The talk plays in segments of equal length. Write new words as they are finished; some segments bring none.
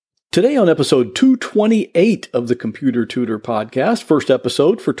Today on episode 228 of the Computer Tutor Podcast, first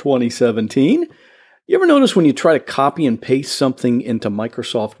episode for 2017, you ever notice when you try to copy and paste something into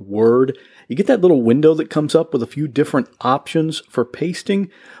Microsoft Word, you get that little window that comes up with a few different options for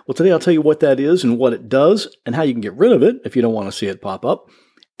pasting? Well, today I'll tell you what that is and what it does and how you can get rid of it if you don't want to see it pop up,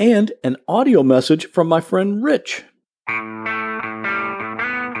 and an audio message from my friend Rich.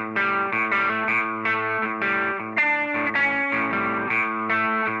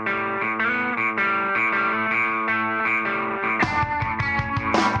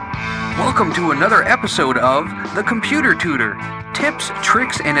 Welcome to another episode of The Computer Tutor. Tips,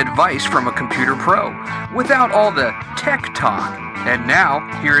 tricks, and advice from a computer pro, without all the tech talk. And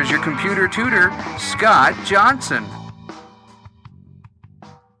now, here is your computer tutor, Scott Johnson.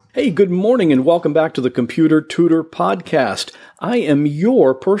 Hey, good morning and welcome back to the Computer Tutor Podcast. I am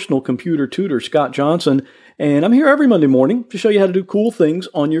your personal computer tutor, Scott Johnson, and I'm here every Monday morning to show you how to do cool things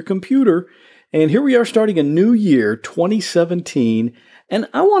on your computer. And here we are starting a new year, 2017, and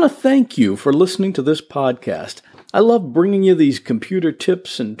I want to thank you for listening to this podcast. I love bringing you these computer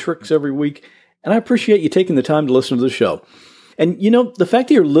tips and tricks every week, and I appreciate you taking the time to listen to the show. And you know, the fact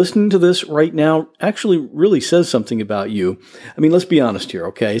that you're listening to this right now actually really says something about you. I mean, let's be honest here,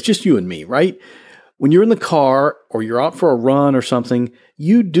 okay? It's just you and me, right? When you're in the car or you're out for a run or something,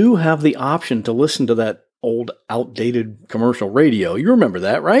 you do have the option to listen to that old, outdated commercial radio. You remember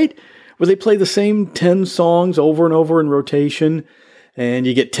that, right? Where they play the same 10 songs over and over in rotation, and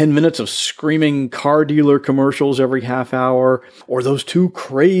you get 10 minutes of screaming car dealer commercials every half hour, or those two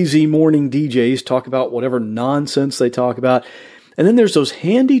crazy morning DJs talk about whatever nonsense they talk about. And then there's those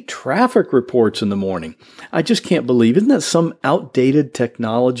handy traffic reports in the morning. I just can't believe, isn't that some outdated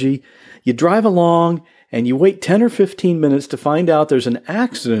technology? You drive along and you wait 10 or 15 minutes to find out there's an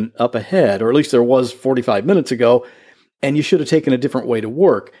accident up ahead, or at least there was 45 minutes ago, and you should have taken a different way to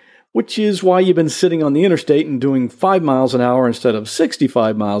work. Which is why you've been sitting on the interstate and doing 5 miles an hour instead of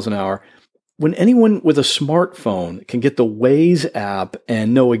 65 miles an hour. When anyone with a smartphone can get the Waze app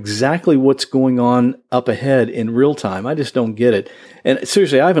and know exactly what's going on up ahead in real time, I just don't get it. And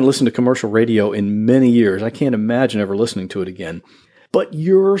seriously, I haven't listened to commercial radio in many years. I can't imagine ever listening to it again. But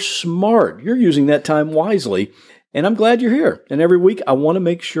you're smart. You're using that time wisely. And I'm glad you're here. And every week, I want to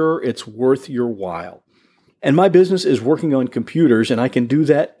make sure it's worth your while. And my business is working on computers, and I can do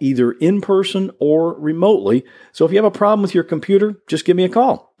that either in person or remotely. So if you have a problem with your computer, just give me a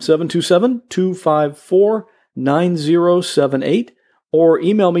call, 727-254-9078, or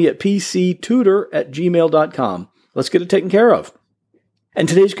email me at pctutor@gmail.com. Let's get it taken care of. And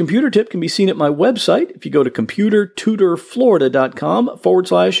today's computer tip can be seen at my website if you go to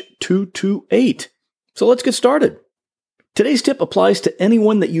computertutorflorida.com/228. So let's get started. Today's tip applies to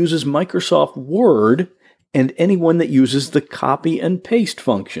anyone that uses Microsoft Word and anyone that uses the copy and paste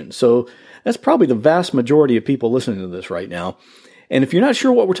function. So that's probably the vast majority of people listening to this right now. And if you're not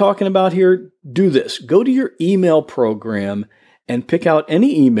sure what we're talking about here, do this. Go to your email program and pick out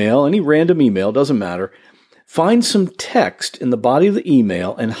any email, any random email, doesn't matter. Find some text in the body of the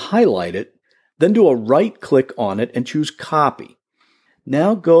email and highlight it. Then do a right click on it and choose copy.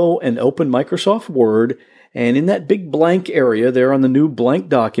 Now go and open Microsoft Word, and in that big blank area there on the new blank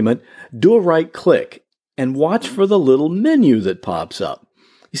document, do a right click. And watch for the little menu that pops up.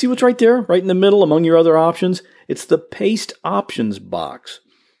 You see what's right there, right in the middle among your other options? It's the Paste Options box.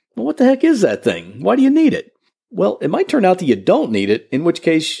 Well, what the heck is that thing? Why do you need it? Well, it might turn out that you don't need it, in which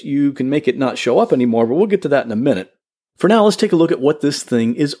case you can make it not show up anymore, but we'll get to that in a minute. For now, let's take a look at what this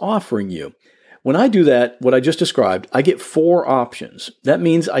thing is offering you. When I do that, what I just described, I get 4 options. That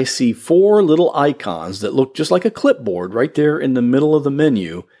means I see 4 little icons that look just like a clipboard right there in the middle of the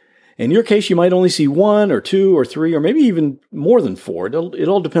menu. In your case, you might only see 1 or 2 or 3 or maybe even more than 4. It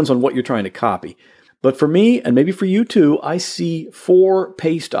all depends on what you're trying to copy. But for me, and maybe for you too, I see 4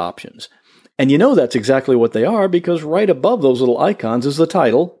 paste options. And you know that's exactly what they are because right above those little icons is the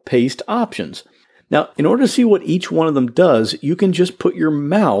title, Paste Options. Now, in order to see what each one of them does, you can just put your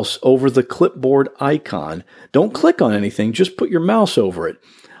mouse over the clipboard icon. Don't click on anything, just put your mouse over it.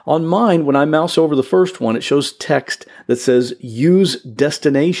 On mine, when I mouse over the first one, it shows text that says Use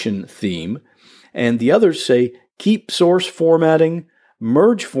Destination Theme, and the others say Keep Source Formatting,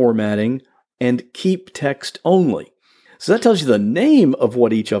 Merge Formatting, and Keep Text Only. So that tells you the name of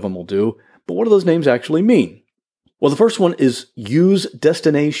what each of them will do, but what do those names actually mean? Well, the first one is Use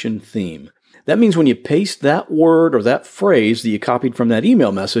Destination Theme. That means when you paste that word or that phrase that you copied from that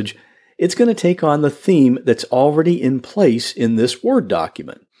email message, it's going to take on the theme that's already in place in this Word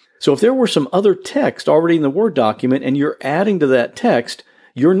document. So if there were some other text already in the Word document and you're adding to that text,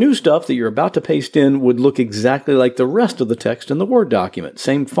 Your new stuff that you're about to paste in would look exactly like the rest of the text in the Word document.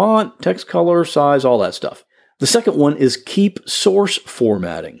 Same font, text color, size, all that stuff. The second one is keep source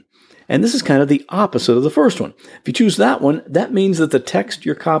formatting. And this is kind of the opposite of the first one. If you choose that one, that means that the text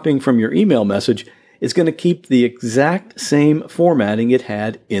you're copying from your email message is going to keep the exact same formatting it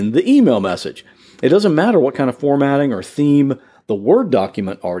had in the email message. It doesn't matter what kind of formatting or theme the Word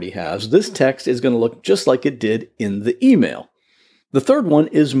document already has. This text is going to look just like it did in the email. The third one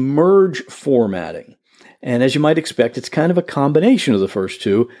is merge formatting. And as you might expect, it's kind of a combination of the first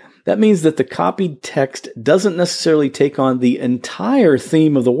two. That means that the copied text doesn't necessarily take on the entire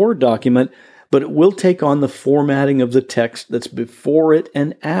theme of the Word document, but it will take on the formatting of the text that's before it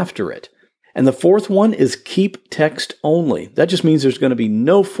and after it. And the fourth one is keep text only. That just means there's going to be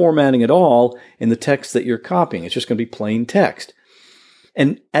no formatting at all in the text that you're copying. It's just going to be plain text.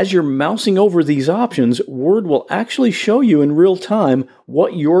 And as you're mousing over these options, Word will actually show you in real time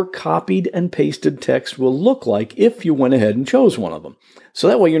what your copied and pasted text will look like if you went ahead and chose one of them. So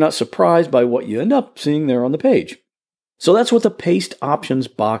that way you're not surprised by what you end up seeing there on the page. So that's what the Paste Options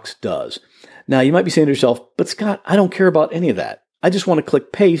box does. Now you might be saying to yourself, but Scott, I don't care about any of that. I just want to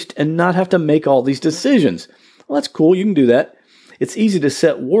click Paste and not have to make all these decisions. Well, that's cool. You can do that. It's easy to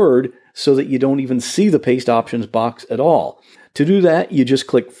set Word so that you don't even see the Paste Options box at all. To do that, you just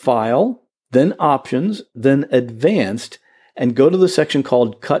click File, then Options, then Advanced, and go to the section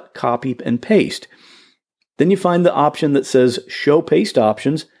called Cut, Copy, and Paste. Then you find the option that says Show Paste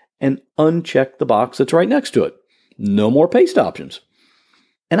Options and uncheck the box that's right next to it. No more paste options.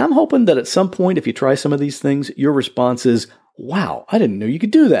 And I'm hoping that at some point, if you try some of these things, your response is, wow, I didn't know you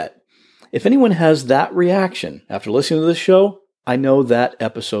could do that. If anyone has that reaction after listening to this show, I know that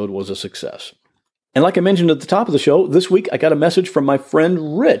episode was a success. And like I mentioned at the top of the show, this week I got a message from my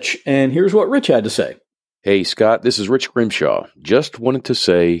friend Rich, and here's what Rich had to say. Hey, Scott, this is Rich Grimshaw. Just wanted to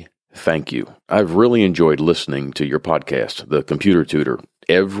say thank you. I've really enjoyed listening to your podcast, The Computer Tutor,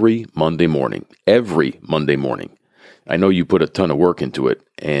 every Monday morning. I know you put a ton of work into it,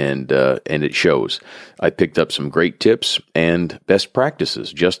 and it shows. I picked up some great tips and best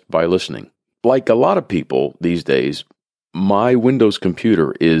practices just by listening. Like a lot of people these days, my Windows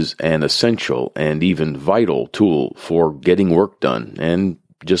computer is an essential and even vital tool for getting work done and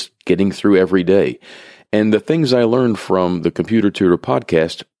just getting through every day. And the things I learned from the Computer Tutor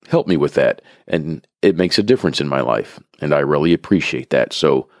podcast help me with that, and it makes a difference in my life, and I really appreciate that.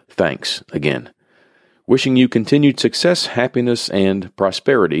 So thanks again. Wishing you continued success, happiness, and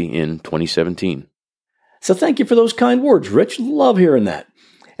prosperity in 2017. So thank you for those kind words, Rich. Love hearing that.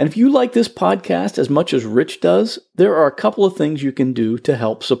 And if you like this podcast as much as Rich does, there are a couple of things you can do to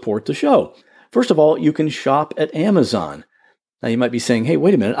help support the show. First of all, you can shop at Amazon. Now you might be saying, hey,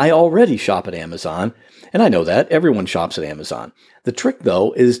 wait a minute, I already shop at Amazon. And I know that. Everyone shops at Amazon. The trick,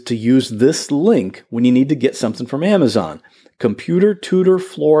 though, is to use this link when you need to get something from Amazon.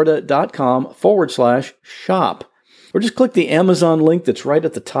 ComputerTutorFlorida.com/shop. Or just click the Amazon link that's right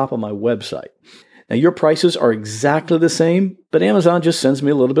at the top of my website. Now, your prices are exactly the same, but Amazon just sends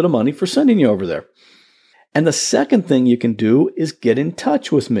me a little bit of money for sending you over there. And the second thing you can do is get in touch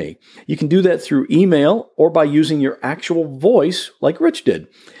with me. You can do that through email or by using your actual voice like Rich did.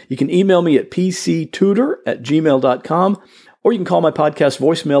 You can email me at pctutor@gmail.com, or you can call my podcast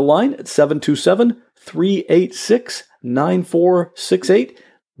voicemail line at 727-386-9468.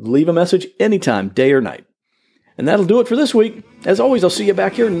 Leave a message anytime, day or night. And that'll do it for this week. As always, I'll see you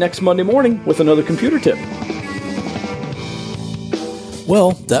back here next Monday morning with another computer tip.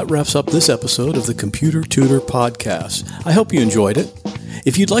 Well, that wraps up this episode of the Computer Tutor Podcast. I hope you enjoyed it.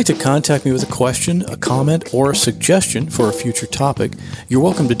 If you'd like to contact me with a question, a comment, or a suggestion for a future topic, you're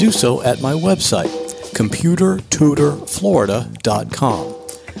welcome to do so at my website, ComputerTutorFlorida.com.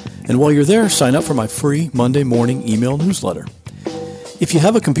 And while you're there, sign up for my free Monday morning email newsletter. If you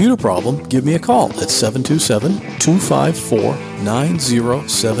have a computer problem, give me a call at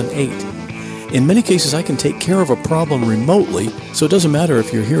 727-254-9078. In many cases, I can take care of a problem remotely, so it doesn't matter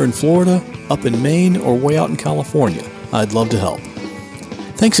if you're here in Florida, up in Maine, or way out in California. I'd love to help.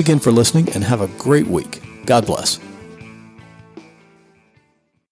 Thanks again for listening, and have a great week. God bless.